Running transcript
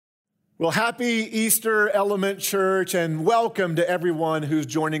Well, happy Easter, Element Church, and welcome to everyone who's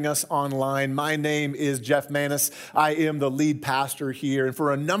joining us online. My name is Jeff Manis. I am the lead pastor here, and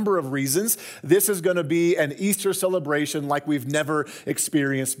for a number of reasons, this is going to be an Easter celebration like we've never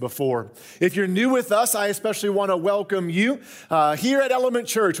experienced before. If you're new with us, I especially want to welcome you. Here at Element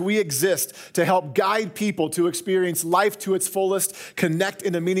Church, we exist to help guide people to experience life to its fullest, connect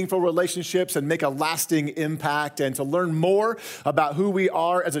into meaningful relationships, and make a lasting impact. And to learn more about who we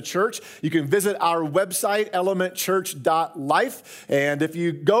are as a church, you can visit our website, elementchurch.life. And if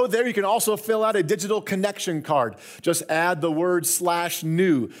you go there, you can also fill out a digital connection card. Just add the word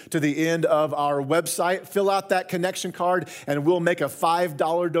 /new to the end of our website. Fill out that connection card, and we'll make a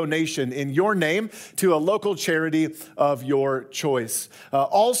 $5 donation in your name to a local charity of your choice.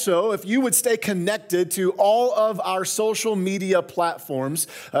 Also, if you would stay connected to all of our social media platforms,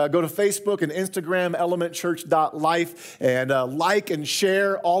 go to Facebook and Instagram, elementchurch.life, and like and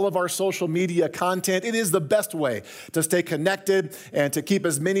share all of our social media content. It is the best way to stay connected and to keep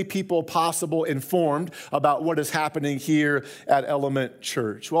as many people possible informed about what is happening here at Element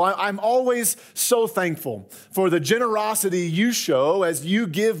Church. Well, I'm always so thankful for the generosity you show as you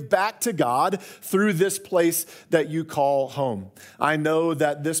give back to God through this place that you call home. I know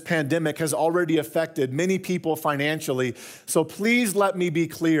that this pandemic has already affected many people financially, so please let me be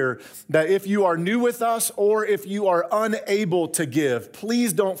clear that if you are new with us or if you are unable to give,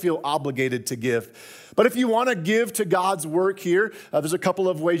 please don't feel obligated to give. But if you want to give to God's work here, there's a couple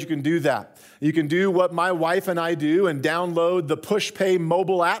of ways you can do that. You can do what my wife and I do and download the PushPay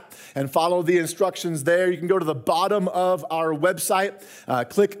mobile app and follow the instructions there. You can go to the bottom of our website,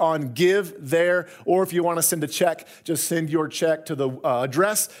 click on Give there, or if you want to send a check, just send your check to the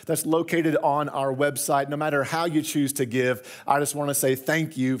address that's located on our website. No matter how you choose to give, I just want to say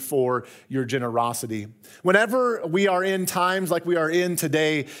thank you for your generosity. Whenever we are in times like we are in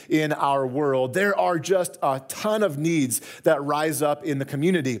today in our world, there are just a ton of needs that rise up in the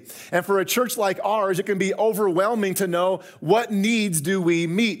community. And for a church like ours, it can be overwhelming to know what needs do we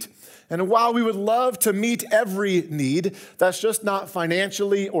meet. And while we would love to meet every need, that's just not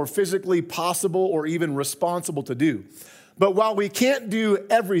financially or physically possible or even responsible to do. But while we can't do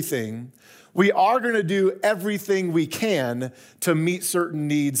everything, we are going to do everything we can to meet certain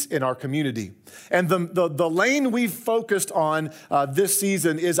needs in our community. And the lane we've focused on this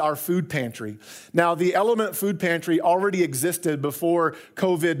season is our food pantry. Now, the Element Food Pantry already existed before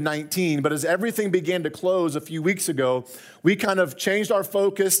COVID-19, but as everything began to close a few weeks ago, we kind of changed our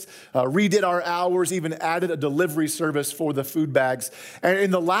focus, redid our hours, even added a delivery service for the food bags. And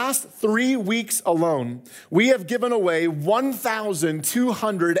in the last 3 weeks alone, we have given away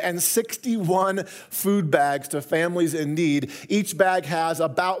 1,261 food bags to families in need. Each bag has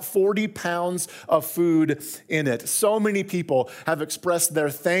about 40 pounds of food in it. So many people have expressed their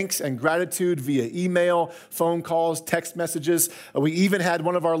thanks and gratitude via email, phone calls, text messages. We even had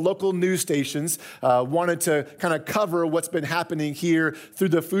one of our local news stations wanted to kind of cover what's been happening here through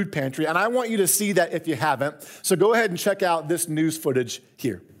the food pantry. And I want you to see that if you haven't. So go ahead and check out this news footage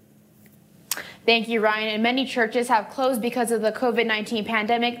here. Thank you, Ryan. And many churches have closed because of the COVID-19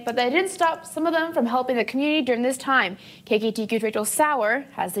 pandemic, but that didn't stop some of them from helping the community during this time. KKTQ's Rachel Sauer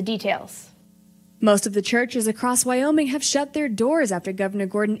has the details. Most of the churches across Wyoming have shut their doors after Governor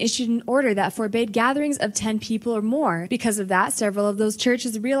Gordon issued an order that forbade gatherings of 10 people or more. Because of that, several of those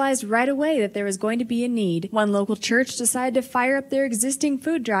churches realized right away that there was going to be a need. One local church decided to fire up their existing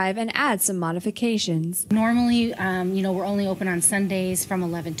food drive and add some modifications. Normally, we're only open on Sundays from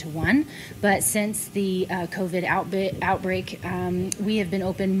 11 to 1, but since the COVID outbreak, we have been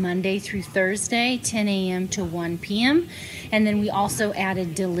open Monday through Thursday, 10 a.m. to 1 p.m. And then we also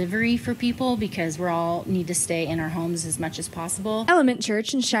added delivery for people because we all need to stay in our homes as much as possible. Element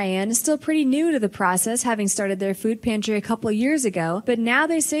Church in Cheyenne is still pretty new to the process, having started their food pantry a couple years ago, but now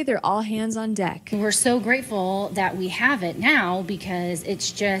they say they're all hands on deck. We're so grateful that we have it now because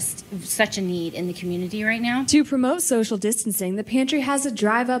it's just such a need in the community right now. To promote social distancing, the pantry has a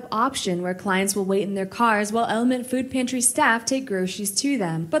drive-up option where clients will wait in their cars while Element Food Pantry staff take groceries to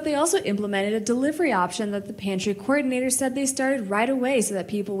them. But they also implemented a delivery option that the pantry coordinator said they started right away so that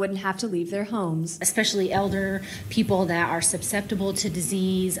people wouldn't have to leave their homes. Especially elder people that are susceptible to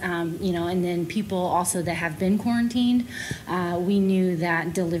disease, and then people also that have been quarantined. We knew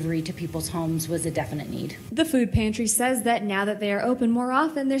that delivery to people's homes was a definite need. The food pantry says that now that they are open more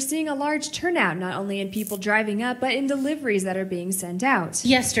often, they're seeing a large turnout, not only in people driving up, but in deliveries that are being sent out.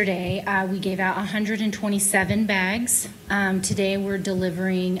 Yesterday, we gave out 127 bags. Today, we're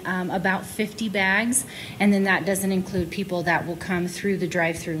delivering about 50 bags, and then that doesn't include people that will come through the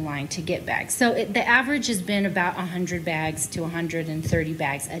drive-through line to get bags. So So the average has been about 100 bags to 130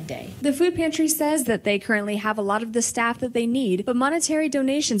 bags a day. The food pantry says that they currently have a lot of the staff that they need, but monetary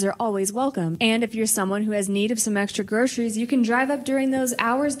donations are always welcome. And if you're someone who has need of some extra groceries, you can drive up during those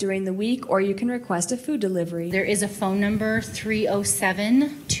hours during the week, or you can request a food delivery. There is a phone number,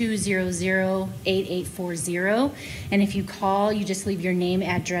 307-200-8840. And if you call, you just leave your name,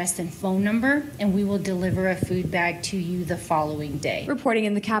 address, and phone number, and we will deliver a food bag to you the following day. Reporting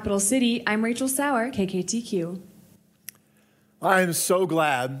in the capital city, I'm Rachel Sauer, KKTQ. I am so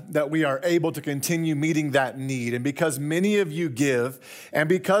glad that we are able to continue meeting that need. And because many of you give, and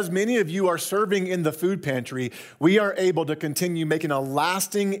because many of you are serving in the food pantry, we are able to continue making a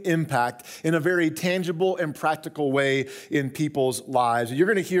lasting impact in a very tangible and practical way in people's lives. You're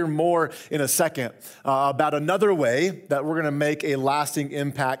going to hear more in a second about another way that we're going to make a lasting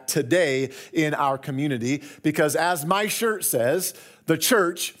impact today in our community. Because as my shirt says, the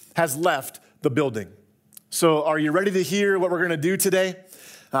church has left the building. So are you ready to hear what we're going to do today?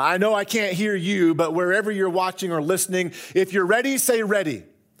 I know I can't hear you, but wherever you're watching or listening, if you're ready, say ready.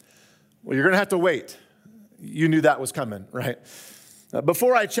 Well, you're going to have to wait. You knew that was coming, right?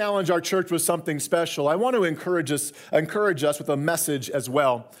 Before I challenge our church with something special, I want to encourage us with a message as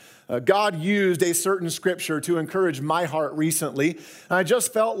well. God used a certain scripture to encourage my heart recently. And I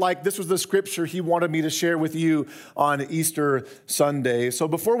just felt like this was the scripture he wanted me to share with you on Easter Sunday. So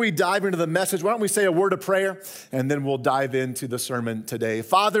before we dive into the message, why don't we say a word of prayer, and then we'll dive into the sermon today.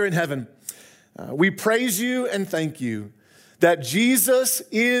 Father in heaven, we praise you and thank you that Jesus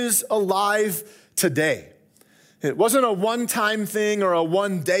is alive today. It wasn't a one-time thing or a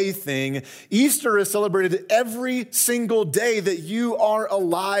one-day thing. Easter is celebrated every single day that you are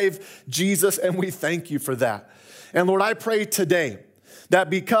alive, Jesus, and we thank you for that. And Lord, I pray today that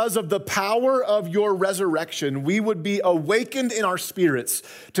because of the power of your resurrection, we would be awakened in our spirits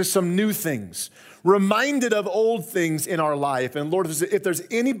to some new things, reminded of old things in our life. And Lord, if there's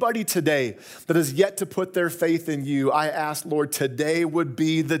anybody today that has yet to put their faith in you, I ask, Lord, today would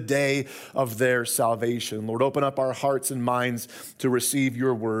be the day of their salvation. Lord, open up our hearts and minds to receive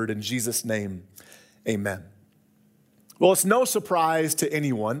your word. In Jesus' name, amen. Well, it's no surprise to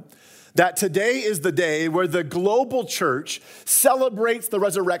anyone that today is the day where the global church celebrates the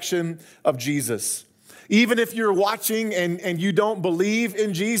resurrection of Jesus. Even if you're watching and you don't believe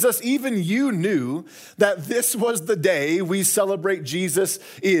in Jesus, even you knew that this was the day we celebrate Jesus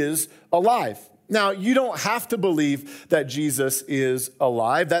is alive. Now, you don't have to believe that Jesus is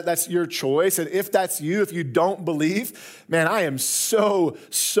alive. That's your choice. And if that's you, if you don't believe, man, I am so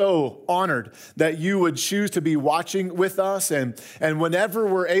honored that you would choose to be watching with us. And whenever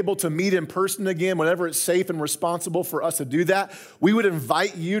we're able to meet in person again, whenever it's safe and responsible for us to do that, we would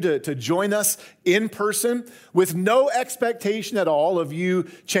invite you to join us in person with no expectation at all of you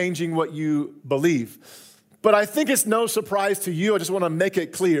changing what you believe. But I think it's no surprise to you. I just want to make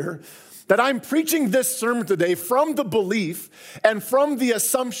it clear that I'm preaching this sermon today from the belief and from the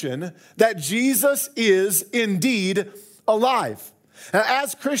assumption that Jesus is indeed alive.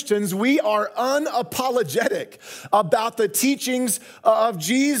 As Christians, we are unapologetic about the teachings of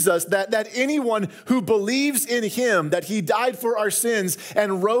Jesus, that anyone who believes in him, that he died for our sins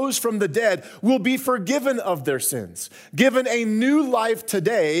and rose from the dead, will be forgiven of their sins, given a new life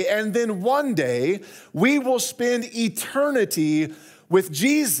today, and then one day we will spend eternity with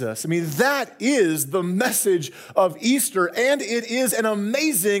Jesus. I mean, that is the message of Easter, and it is an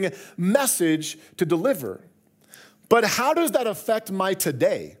amazing message to deliver. But how does that affect my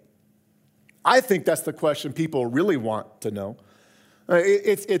today? I think that's the question people really want to know.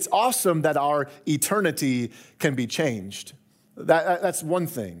 It's awesome that our eternity can be changed. That's one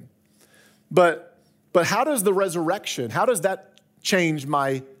thing. But how does the resurrection, how does that change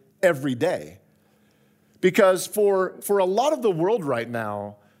my everyday? Because for a lot of the world right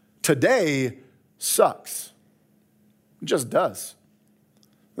now, today sucks. It just does.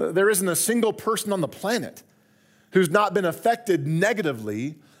 There isn't a single person on the planet who's not been affected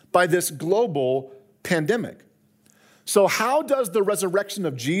negatively by this global pandemic. So how does the resurrection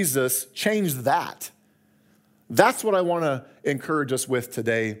of Jesus change that? That's what I want to encourage us with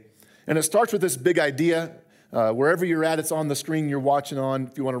today. And it starts with this big idea. Wherever you're at, it's on the screen you're watching on.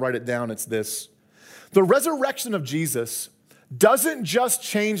 If you want to write it down, it's this. The resurrection of Jesus doesn't just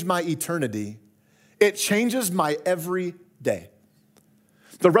change my eternity, it changes my every day.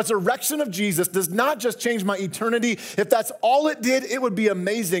 The resurrection of Jesus does not just change my eternity. If that's all it did, it would be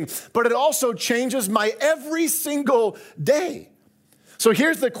amazing. But it also changes my every single day. So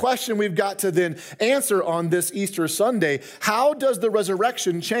here's the question we've got to then answer on this Easter Sunday. How does the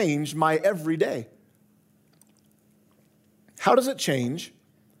resurrection change my every day? How does it change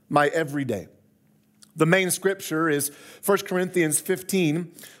my every day? The main scripture is 1 Corinthians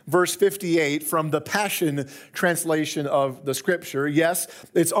 15, verse 58 from the Passion translation of the scripture. Yes,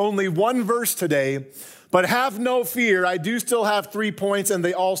 it's only one verse today, but have no fear. I do still have 3 points, and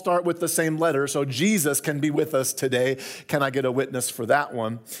they all start with the same letter, so Jesus can be with us today. Can I get a witness for that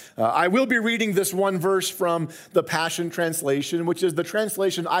one? I will be reading this one verse from the Passion translation, which is the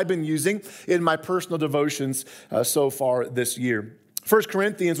translation I've been using in my personal devotions so far this year. 1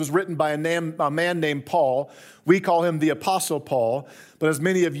 Corinthians was written by a man named Paul. We call him the Apostle Paul, but as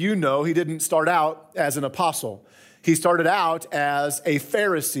many of you know, he didn't start out as an apostle. He started out as a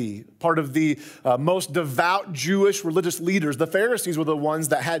Pharisee, part of the most devout Jewish religious leaders. The Pharisees were the ones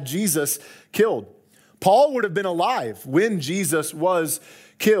that had Jesus killed. Paul would have been alive when Jesus was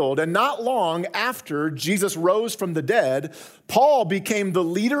killed. And not long after Jesus rose from the dead, Paul became the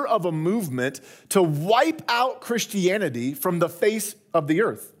leader of a movement to wipe out Christianity from the face of the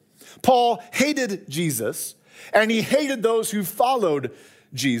earth. Paul hated Jesus, and he hated those who followed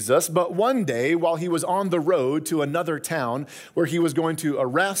Jesus. But one day, while he was on the road to another town where he was going to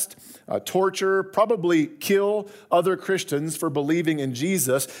arrest, torture, probably kill other Christians for believing in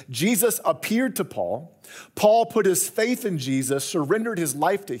Jesus, Jesus appeared to Paul. Paul put his faith in Jesus, surrendered his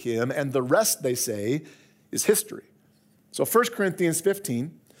life to him, and the rest, they say, is history. So 1 Corinthians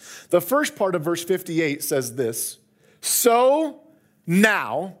 15, the first part of verse 58 says this: so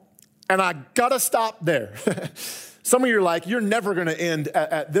now, and I gotta stop there. Some of you are like, you're never going to end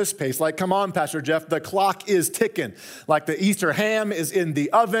at this pace. Like, come on, Pastor Jeff, the clock is ticking. Like the Easter ham is in the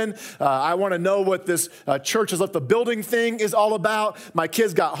oven. I want to know what this church has left the building thing is all about. My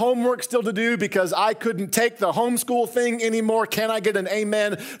kids got homework still to do because I couldn't take the homeschool thing anymore. Can I get an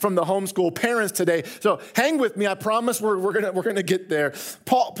amen from the homeschool parents today? So hang with me. I promise we're gonna get there.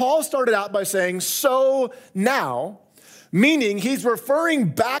 Paul started out by saying, so now, meaning he's referring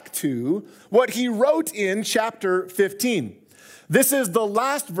back to what he wrote in chapter 15. This is the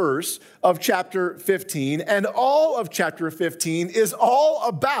last verse of chapter 15, and all of chapter 15 is all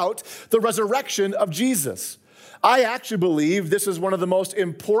about the resurrection of Jesus. I actually believe this is one of the most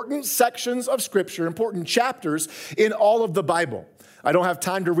important sections of Scripture, important chapters in all of the Bible. I don't have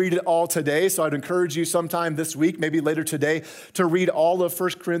time to read it all today, so I'd encourage you sometime this week, maybe later today, to read all of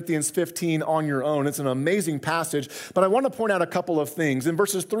 1 Corinthians 15 on your own. It's an amazing passage, but I want to point out a couple of things. In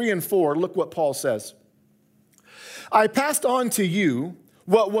verses 3 and 4, look what Paul says. I passed on to you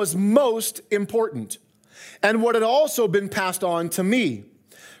what was most important, and what had also been passed on to me.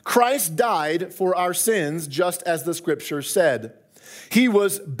 Christ died for our sins, just as the Scripture said. He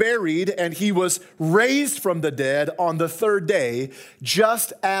was buried and he was raised from the dead on the third day,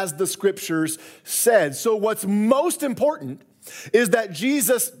 just as the Scriptures said. So what's most important is that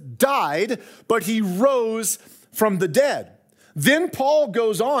Jesus died, but he rose from the dead. Then Paul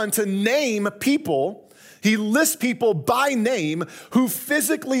goes on to name people. He lists people by name who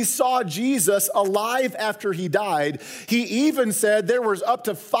physically saw Jesus alive after he died. He even said there was up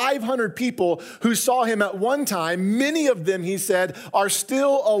to 500 people who saw him at one time. Many of them, he said, are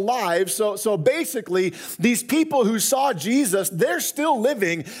still alive. So basically, these people who saw Jesus, they're still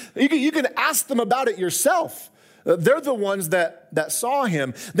living. You can ask them about it yourself. They're the ones that saw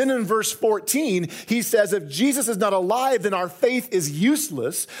him. Then in verse 14, he says, if Jesus is not alive, then our faith is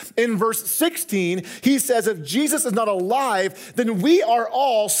useless. In verse 16, he says, if Jesus is not alive, then we are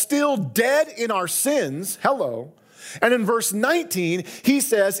all still dead in our sins. Hello. And in verse 19, he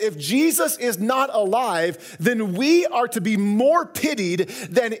says, if Jesus is not alive, then we are to be more pitied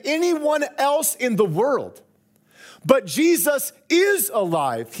than anyone else in the world. But Jesus is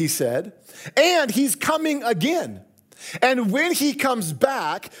alive, he said, and he's coming again. And when he comes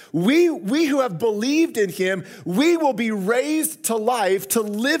back, we who have believed in him, we will be raised to life to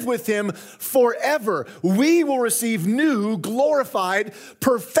live with him forever. We will receive new, glorified,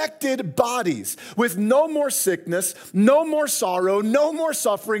 perfected bodies with no more sickness, no more sorrow, no more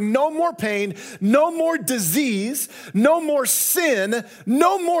suffering, no more pain, no more disease, no more sin,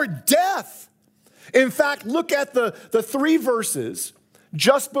 no more death. In fact, look at the 3 verses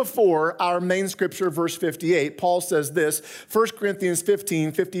just before our main scripture, verse 58. Paul says this, 1 Corinthians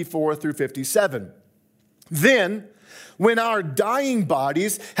 15, 54 through 57. Then, when our dying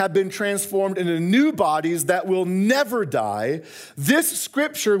bodies have been transformed into new bodies that will never die, this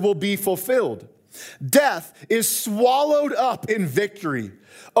scripture will be fulfilled. Death is swallowed up in victory.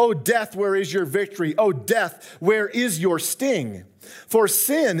 O death, where is your victory? O death, where is your sting? For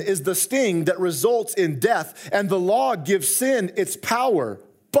sin is the sting that results in death, and the law gives sin its power.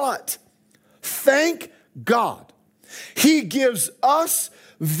 But thank God, he gives us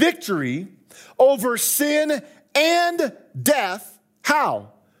victory over sin and death.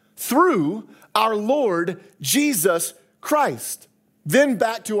 How? Through our Lord Jesus Christ. Then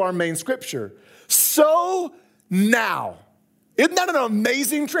back to our main scripture. So now, isn't that an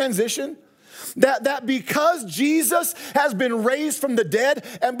amazing transition? That because Jesus has been raised from the dead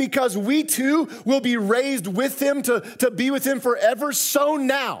and because we too will be raised with him to be with him forever, so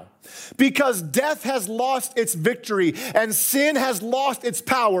now, because death has lost its victory and sin has lost its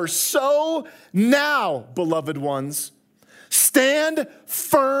power, so now, beloved ones, stand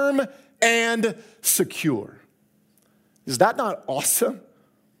firm and secure. Is that not awesome?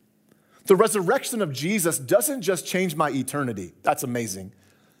 The resurrection of Jesus doesn't just change my eternity. That's amazing.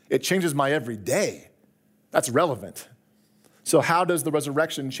 It changes my everyday. That's relevant. So how does the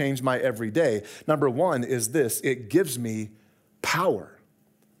resurrection change my everyday? Number one is this: it gives me power.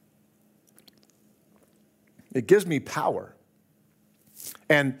 It gives me power.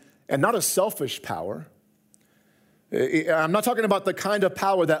 And not a selfish power. I'm not talking about the kind of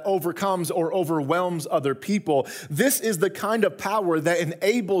power that overcomes or overwhelms other people. This is the kind of power that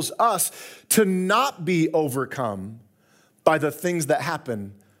enables us to not be overcome by the things that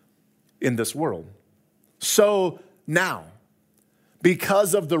happen in this world. So now,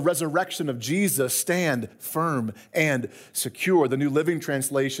 because of the resurrection of Jesus, stand firm and secure. The New Living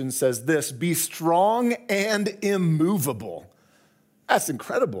Translation says this: be strong and immovable. That's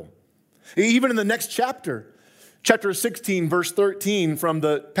incredible. Even in the next chapter, chapter 16, verse 13 from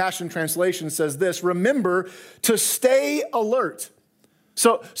the Passion Translation says this: remember to stay alert.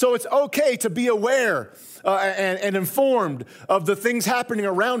 So it's okay to be aware and informed of the things happening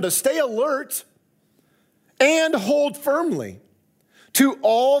around us. Stay alert and hold firmly to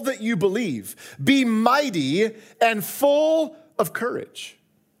all that you believe. Be mighty and full of courage.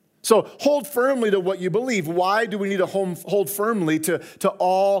 So hold firmly to what you believe. Why do we need to hold firmly to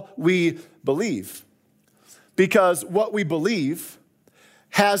all we believe? Because what we believe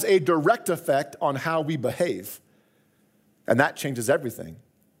has a direct effect on how we behave. And that changes everything.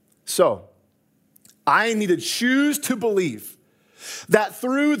 So I need to choose to believe that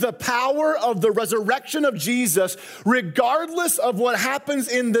through the power of the resurrection of Jesus, regardless of what happens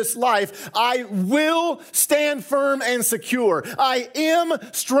in this life, I will stand firm and secure. I am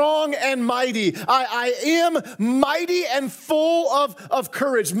strong and mighty. I am mighty and full of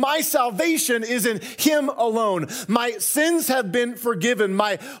courage. My salvation is in him alone. My sins have been forgiven.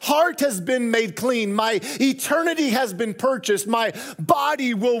 My heart has been made clean. My eternity has been purchased. My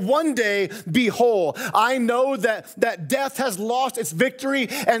body will one day be whole. I know that death has lost its victory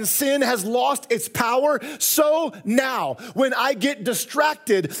and sin has lost its power. So now, when I get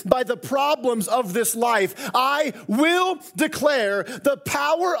distracted by the problems of this life, I will declare the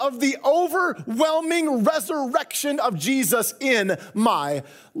power of the overwhelming resurrection of Jesus in my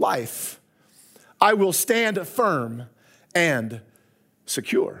life. I will stand firm and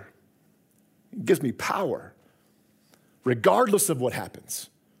secure. It gives me power, regardless of what happens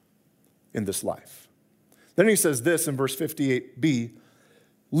in this life. Then he says this in verse 58b: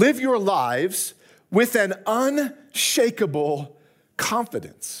 live your lives with an unshakable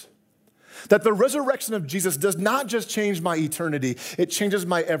confidence. That the resurrection of Jesus does not just change my eternity, it changes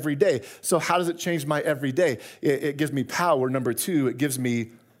my everyday. So how does it change my everyday? It gives me power. Number two, it gives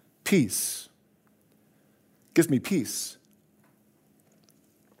me peace. It gives me peace.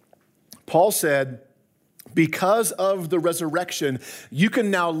 Paul said, because of the resurrection, you can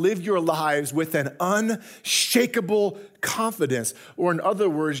now live your lives with an unshakable confidence. Or in other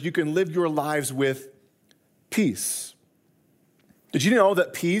words, you can live your lives with peace. Did you know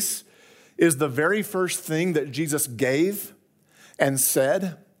that peace is the very first thing that Jesus gave and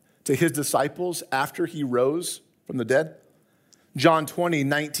said to his disciples after he rose from the dead? John 20,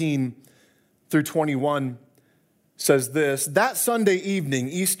 19 through 21 says this: that Sunday evening,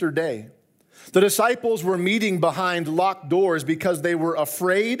 Easter day, the disciples were meeting behind locked doors because they were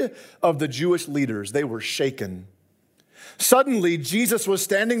afraid of the Jewish leaders. They were shaken. Suddenly, Jesus was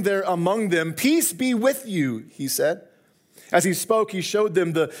standing there among them. "Peace be with you," he said. As he spoke, he showed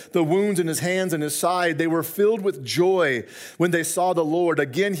them the wounds in his hands and his side. They were filled with joy when they saw the Lord.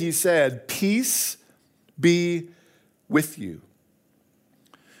 Again, he said, "Peace be with you."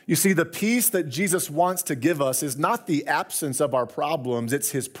 You see, the peace that Jesus wants to give us is not the absence of our problems,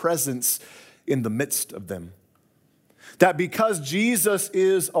 it's his presence in the midst of them. That because Jesus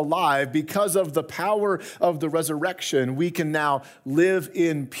is alive, because of the power of the resurrection, we can now live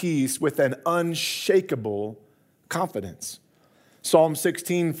in peace with an unshakable confidence. Psalm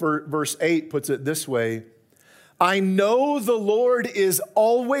 16 verse 8 puts it this way: I know the Lord is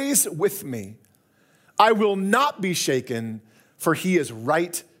always with me. I will not be shaken, for he is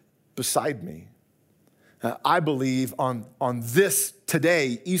right beside me. I believe on this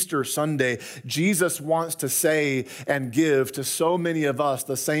today, Easter Sunday, Jesus wants to say and give to so many of us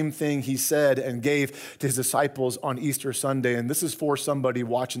the same thing he said and gave to his disciples on Easter Sunday. And this is for somebody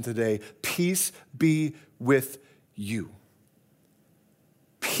watching today. Peace be with you.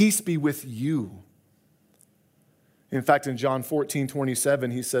 Peace be with you. In fact, in John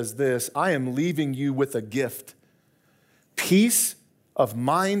 14:27, he says this, I am leaving you with a gift, peace of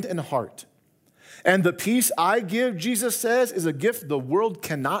mind and heart. And the peace I give, Jesus says, is a gift the world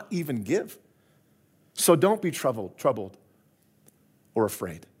cannot even give. So don't be troubled or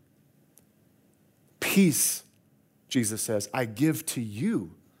afraid. Peace, Jesus says, I give to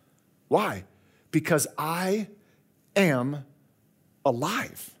you. Why? Because I am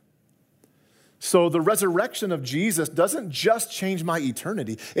alive. So the resurrection of Jesus doesn't just change my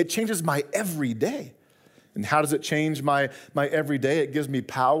eternity, it changes my everyday. And how does it change my everyday? It gives me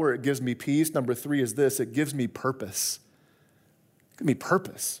power. It gives me peace. Number 3 is this. It gives me purpose. It gives me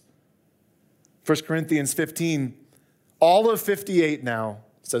purpose. 1 Corinthians 15, all of 58 now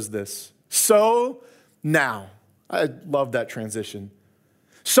says this. So now, I love that transition.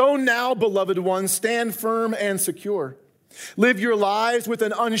 So now, beloved ones, stand firm and secure. Live your lives with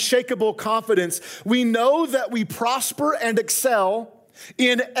an unshakable confidence. We know that we prosper and excel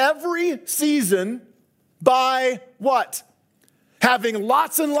in every season by what? Having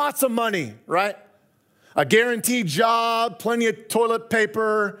lots and lots of money, right? A guaranteed job, plenty of toilet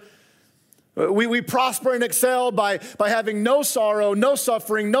paper. We prosper and excel by having no sorrow, no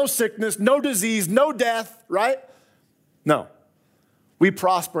suffering, no sickness, no disease, no death, right? No. We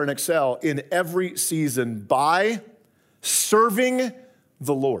prosper and excel in every season by serving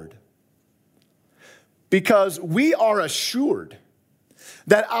the Lord. Because we are assured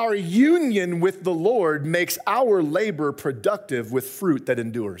that our union with the Lord makes our labor productive with fruit that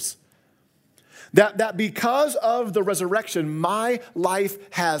endures. That because of the resurrection, my life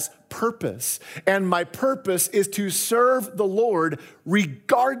has purpose. And my purpose is to serve the Lord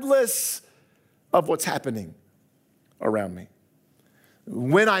regardless of what's happening around me.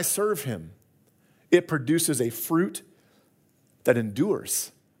 When I serve him, it produces a fruit that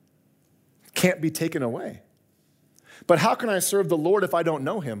endures, can't be taken away. But how can I serve the Lord if I don't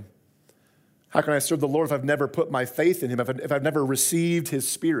know him? How can I serve the Lord if I've never put my faith in him, if I've never received his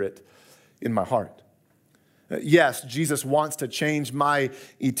Spirit in my heart? Yes, Jesus wants to change my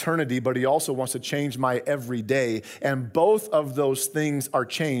eternity, but he also wants to change my everyday. And both of those things are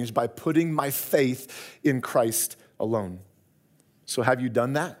changed by putting my faith in Christ alone. So have you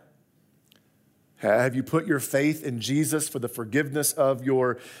done that? Have you put your faith in Jesus for the forgiveness of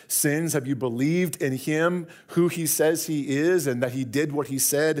your sins? Have you believed in him, who he says he is, and that he did what he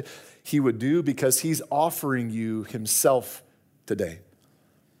said he would do? Because he's offering you himself today.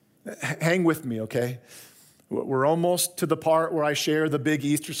 Hang with me, okay? We're almost to the part where I share the big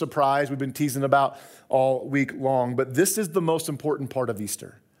Easter surprise we've been teasing about all week long, but this is the most important part of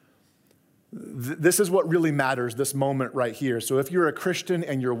Easter. This is what really matters, this moment right here. So if you're a Christian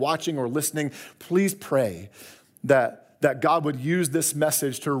and you're watching or listening, please pray that God would use this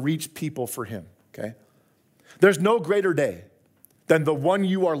message to reach people for him, okay? There's no greater day than the one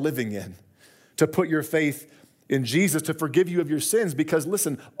you are living in to put your faith in Jesus to forgive you of your sins because,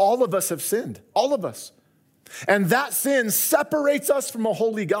 listen, all of us have sinned, all of us. And that sin separates us from a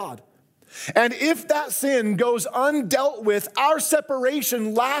holy God. And if that sin goes undealt with, our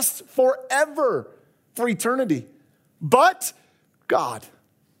separation lasts forever, for eternity. But God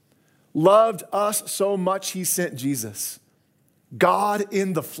loved us so much, he sent Jesus, God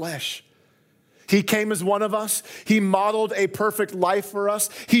in the flesh. He came as one of us. He modeled a perfect life for us.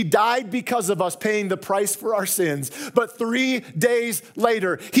 He died because of us, paying the price for our sins. But 3 days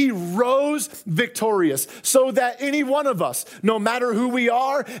later, he rose victorious so that any one of us, no matter who we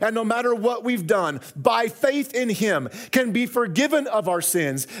are and no matter what we've done, by faith in him, can be forgiven of our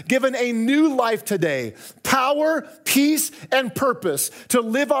sins, given a new life today, power, peace, and purpose to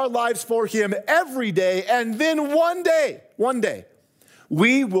live our lives for him every day. And then one day,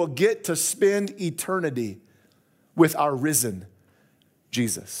 we will get to spend eternity with our risen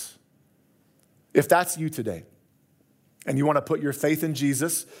Jesus. If that's you today, and you want to put your faith in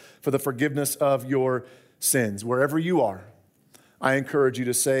Jesus for the forgiveness of your sins, wherever you are, I encourage you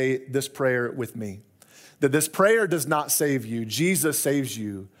to say this prayer with me. That this prayer does not save you. Jesus saves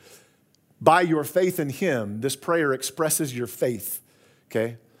you. By your faith in him, this prayer expresses your faith,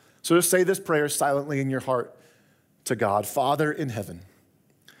 okay? So just say this prayer silently in your heart to God. Father in heaven,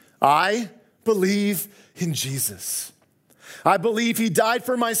 I believe in Jesus. I believe he died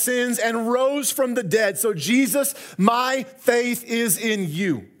for my sins and rose from the dead. So Jesus, my faith is in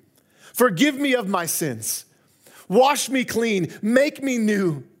you. Forgive me of my sins. Wash me clean. Make me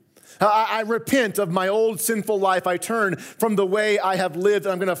new. I repent of my old sinful life. I turn from the way I have lived.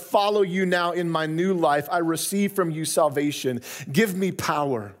 I'm going to follow you now in my new life. I receive from you salvation. Give me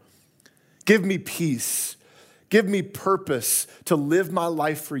power. Give me peace. Give me purpose to live my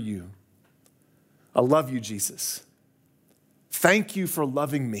life for you. I love you, Jesus. Thank you for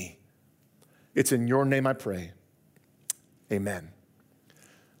loving me. It's in your name I pray. Amen.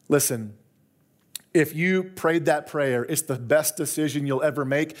 Listen, if you prayed that prayer, it's the best decision you'll ever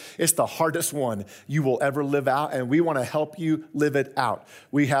make. It's the hardest one you will ever live out, and we want to help you live it out.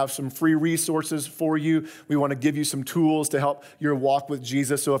 We have some free resources for you. We want to give you some tools to help your walk with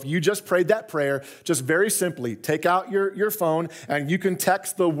Jesus. So if you just prayed that prayer, just very simply take out your phone, and you can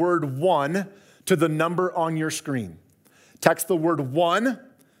text the word 1 to the number on your screen. Text the word 1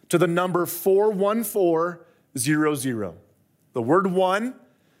 to the number 41400. The word 1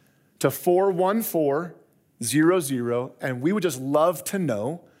 to 41400, and we would just love to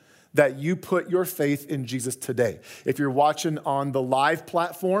know that you put your faith in Jesus today. If you're watching on the live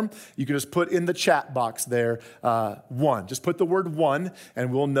platform, you can just put in the chat box there, 1. Just put the word 1,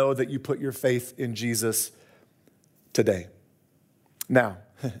 and we'll know that you put your faith in Jesus today. Now,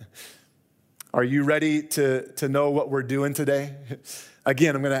 are you ready to know what we're doing today?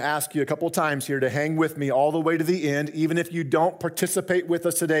 Again, I'm going to ask you a couple times here to hang with me all the way to the end. Even if you don't participate with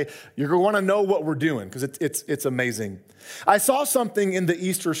us today, you're going to want to know what we're doing because it's amazing. I saw something in the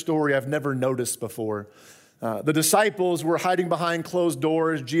Easter story I've never noticed before. The disciples were hiding behind closed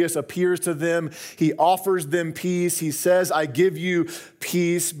doors. Jesus appears to them. He offers them peace. He says, I give you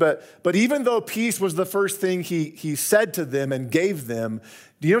peace. But even though peace was the first thing he said to them and gave them,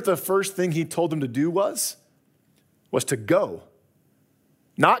 do you know what the first thing he told them to do was? Was to go.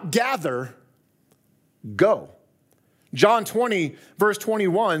 Not gather, go. John 20, verse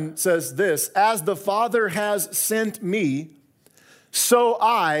 21 says this, as the Father has sent me, so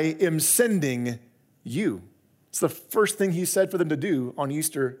I am sending you. It's the first thing he said for them to do on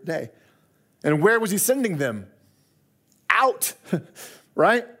Easter Day. And where was he sending them? Out,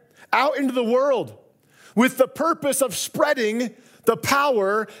 right? Out into the world with the purpose of spreading the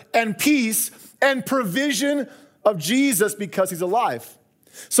power and peace and provision of Jesus because he's alive.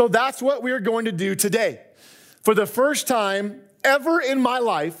 So that's what we are going to do today. For the first time ever in my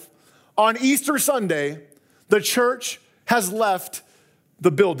life, on Easter Sunday, the church has left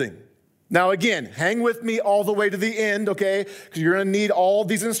the building. Now again, hang with me all the way to the end, okay? Because you're going to need all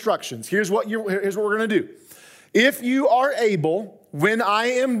these instructions. Here's what we're going to do. If you are able, when I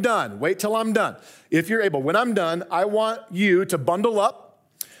am done, wait till I'm done. If you're able, when I'm done, I want you to bundle up,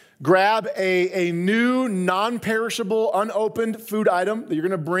 grab a new non-perishable, unopened food item that you're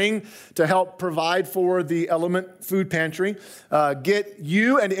going to bring to help provide for the Element Food Pantry. Get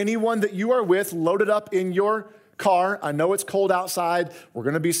you and anyone that you are with loaded up in your car. I know it's cold outside. We're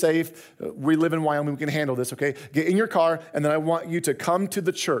going to be safe. We live in Wyoming. We can handle this, okay? Get in your car, and then I want you to come to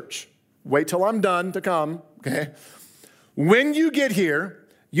the church. Wait till I'm done to come, okay? When you get here,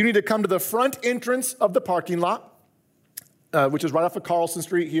 you need to come to the front entrance of the parking lot, which is right off of Carlson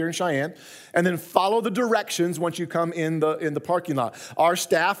Street here in Cheyenne, and then follow the directions once you come in the parking lot. Our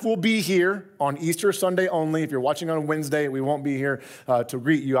staff will be here on Easter Sunday only. If you're watching on Wednesday, we won't be here to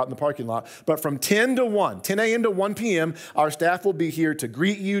greet you out in the parking lot. But from 10 a.m. to 1 p.m., our staff will be here to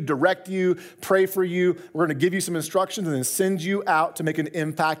greet you, direct you, pray for you. We're going to give you some instructions and then send you out to make an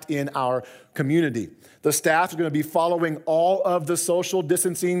impact in our community. The staff is going to be following all of the social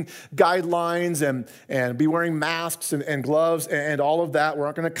distancing guidelines and be wearing masks and gloves and all of that. We're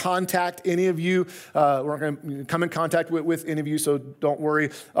not going to contact any of you. We're not going to come in contact with any of you, so don't worry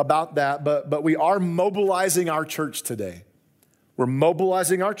about that. But we are mobilizing our church today. We're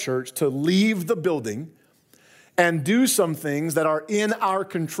mobilizing our church to leave the building and do some things that are in our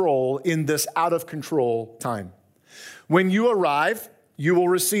control in this out-of-control time. When you arrive, you will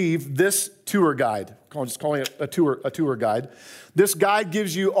receive this tour guide. I'm just calling it a tour guide. This guide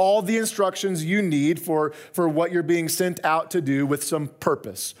gives you all the instructions you need for what you're being sent out to do with some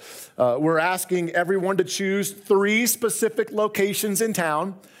purpose. We're asking everyone to choose 3 specific locations in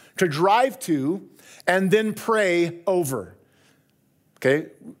town to drive to and then pray over. Okay?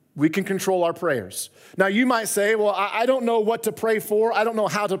 We can control our prayers. Now, you might say, well, I don't know what to pray for. I don't know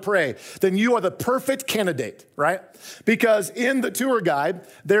how to pray. Then you are the perfect candidate, right? Because in the tour guide,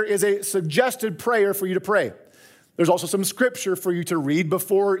 there is a suggested prayer for you to pray. There's also some scripture for you to read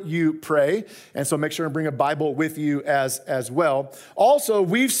before you pray. And so make sure and bring a Bible with you as well. Also,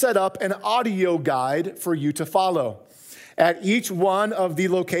 we've set up an audio guide for you to follow. At each one of the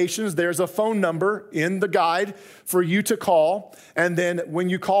locations, there's a phone number in the guide for you to call. And then when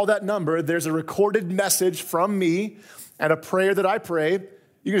you call that number, there's a recorded message from me and a prayer that I pray.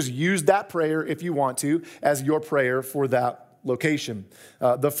 You can just use that prayer if you want to as your prayer for that location.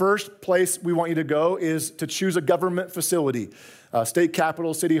 The first place we want you to go is to choose a government facility, state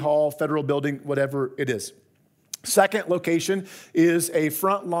capitol, city hall, federal building, whatever it is. Second location is a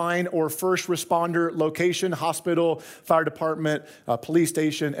frontline or first responder location, hospital, fire department, police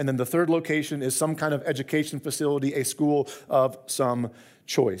station. And then the third location is some kind of education facility, a school of some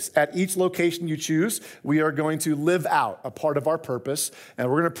choice. At each location you choose, we are going to live out a part of our purpose, and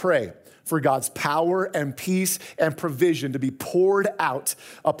we're going to pray for God's power and peace and provision to be poured out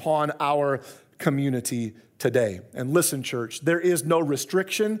upon our community today. And listen, church, there is no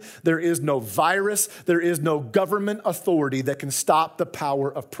restriction, there is no virus, there is no government authority that can stop the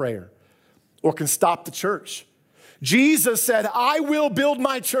power of prayer or can stop the church. Jesus said, I will build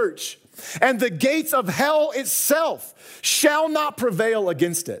my church, and the gates of hell itself shall not prevail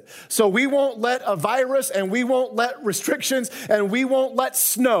against it. So we won't let a virus, and we won't let restrictions, and we won't let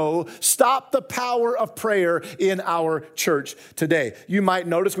snow stop the power of prayer in our church today. You might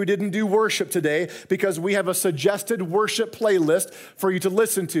notice we didn't do worship today because we have a suggested worship playlist for you to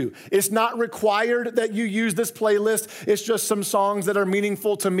listen to. It's not required that you use this playlist. It's just some songs that are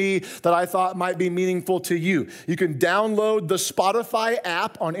meaningful to me that I thought might be meaningful to you. You can download the Spotify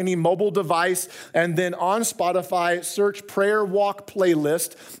app on any mobile device, and then on Spotify, search Prayer Walk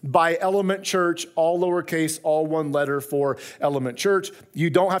Playlist by Element Church, all lowercase, all one letter for Element Church. You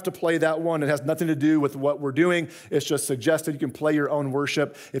don't have to play that one. It has nothing to do with what we're doing. It's just suggested. You can play your own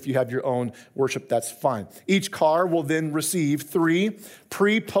worship. If you have your own worship, that's fine. Each car will then receive 3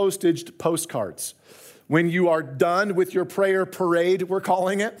 pre-postaged postcards. When you are done with your prayer parade, we're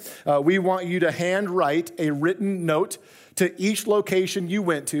calling it, we want you to handwrite a written note to each location you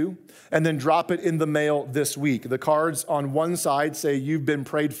went to, and then drop it in the mail this week. The cards on one side say you've been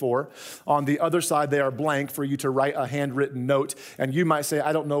prayed for. On the other side, they are blank for you to write a handwritten note. And you might say,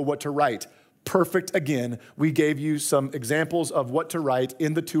 I don't know what to write. Perfect again. We gave you some examples of what to write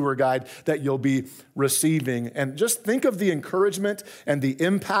in the tour guide that you'll be receiving. And just think of the encouragement and the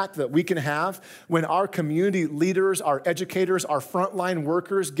impact that we can have when our community leaders, our educators, our frontline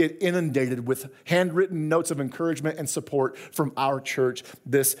workers get inundated with handwritten notes of encouragement and support from our church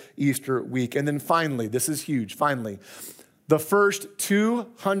this Easter week. And then finally, this is huge, finally, the first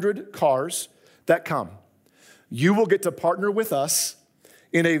 200 cars that come, you will get to partner with us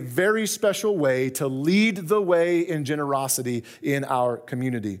in a very special way to lead the way in generosity in our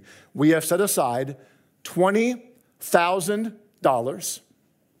community. We have set aside $20,000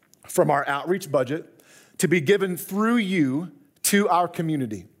 from our outreach budget to be given through you to our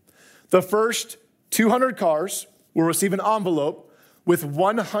community. The first 200 cars will receive an envelope with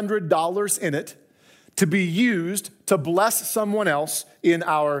 $100 in it to be used to bless someone else in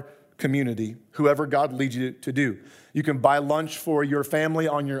our community, whoever God leads you to do. You can buy lunch for your family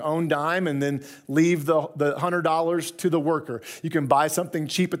on your own dime and then leave the $100 to the worker. You can buy something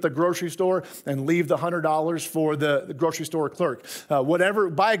cheap at the grocery store and leave the $100 for the grocery store clerk.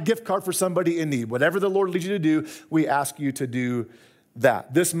 Buy a gift card for somebody in need. Whatever the Lord leads you to do, we ask you to do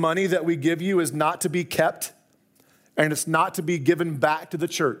that. This money that we give you is not to be kept, and it's not to be given back to the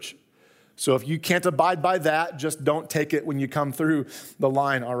church. So if you can't abide by that, just don't take it when you come through the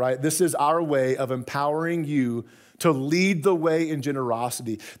line, all right? This is our way of empowering you to lead the way in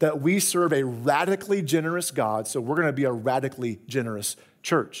generosity, that we serve a radically generous God, so we're going to be a radically generous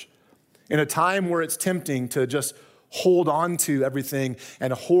church. In a time where it's tempting to just hold on to everything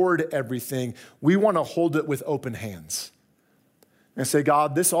and hoard everything, we want to hold it with open hands and say,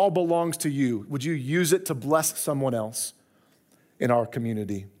 God, this all belongs to you. Would you use it to bless someone else in our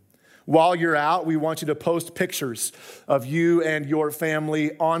community? While you're out, we want you to post pictures of you and your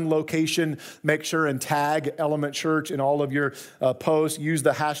family on location. Make sure and tag Element Church in all of your posts. Use the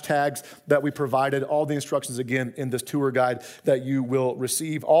hashtags that we provided. All the instructions, again, in this tour guide that you will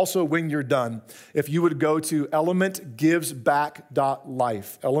receive. Also, when you're done, if you would go to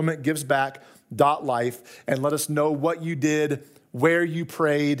elementgivesback.life, elementgivesback.life, and let us know what you did, where you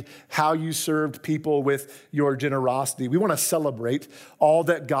prayed, how you served people with your generosity. We want to celebrate all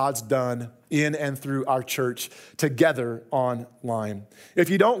that God's done in and through our church together online. If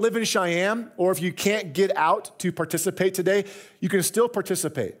you don't live in Cheyenne, or if you can't get out to participate today, you can still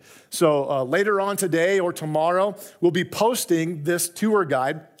participate. So later on today or tomorrow, we'll be posting this tour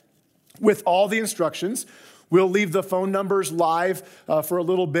guide with all the instructions. We'll leave the phone numbers live for a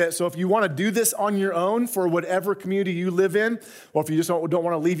little bit. So if you want to do this on your own for whatever community you live in, or if you just don't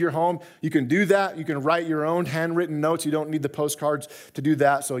want to leave your home, you can do that. You can write your own handwritten notes. You don't need the postcards to do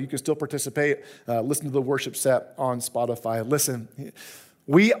that. So you can still participate. Listen to the worship set on Spotify. Listen,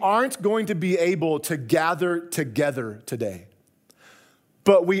 we aren't going to be able to gather together today,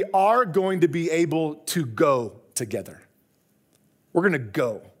 but we are going to be able to go together. We're going to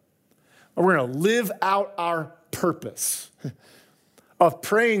go. We're going to live out our purpose of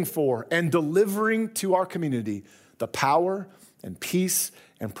praying for and delivering to our community the power and peace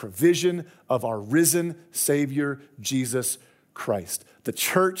and provision of our risen Savior, Jesus Christ. The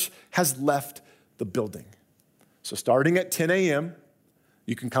church has left the building. So starting at 10 a.m.,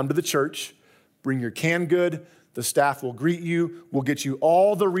 you can come to the church, bring your canned good. The staff will greet you. We'll get you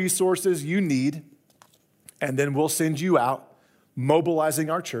all the resources you need, and then we'll send you out, mobilizing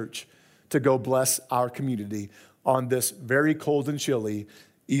our church to go bless our community on this very cold and chilly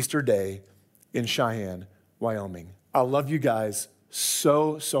Easter day in Cheyenne, Wyoming. I love you guys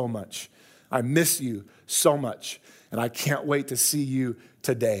so, so much. I miss you so much, and I can't wait to see you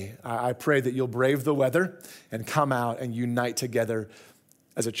today. I pray that you'll brave the weather and come out and unite together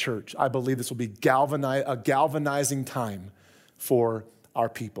as a church. I believe this will be a galvanizing time for our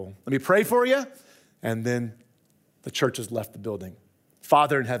people. Let me pray for you, and then the church has left the building.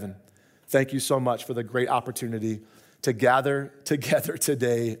 Father in heaven, thank you so much for the great opportunity to gather together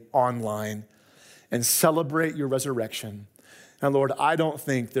today online and celebrate your resurrection. And Lord, I don't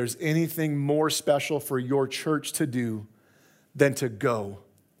think there's anything more special for your church to do than to go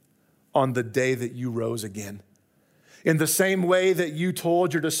on the day that you rose again. In the same way that you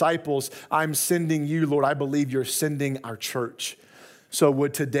told your disciples, I'm sending you, Lord, I believe you're sending our church. So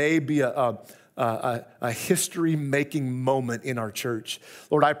would today be a history-making moment in our church.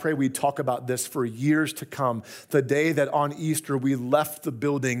 Lord, I pray we talk about this for years to come. The day that on Easter we left the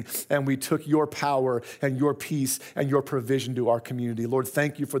building and we took your power and your peace and your provision to our community. Lord,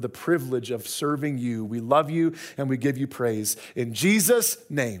 thank you for the privilege of serving you. We love you and we give you praise. In Jesus'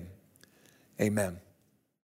 name, amen.